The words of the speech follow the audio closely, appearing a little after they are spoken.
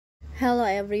Hello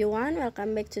everyone,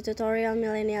 welcome back to Tutorial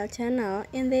Millennial channel.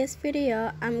 In this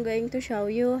video, I'm going to show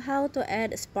you how to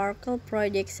add sparkle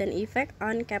projection effect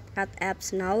on CapCut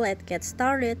apps. Now let's get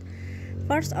started.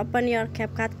 First, open your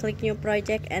CapCut, click new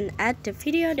project and add the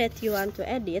video that you want to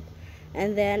edit.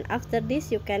 And then after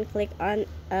this, you can click on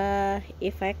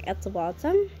effect at the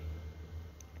bottom.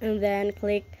 And then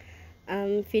click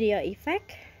video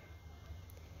effect.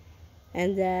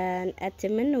 And then at the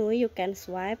menu you can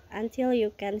swipe until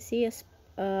you can see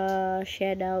a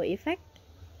shadow effect.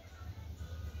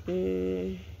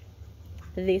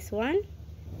 This one,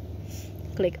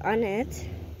 click on it,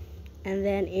 and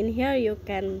then in here you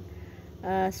can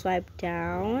swipe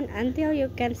down until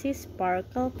you can see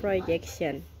sparkle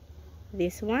projection.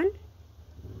 This one,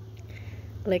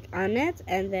 click on it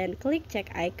and then click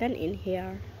check icon in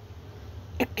here.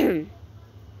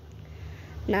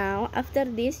 Now after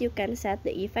this, you can set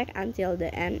the effect until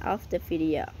the end of the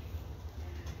video.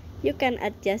 You can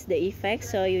adjust the effect,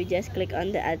 so you just click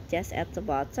on the adjust at the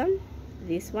bottom.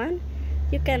 This one,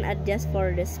 you can adjust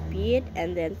for the speed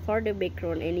and then for the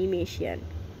background animation.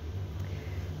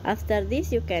 After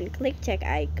this, you can click check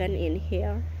icon in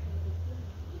here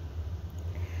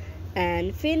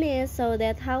and finish. So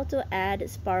that's how to add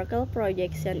sparkle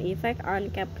projection effect on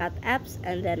CapCut apps.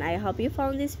 And then I hope you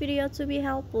found this video to be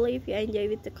helpful. If you enjoy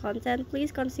with the content,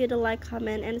 please consider like,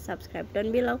 comment and subscribe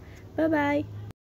down below. Bye bye.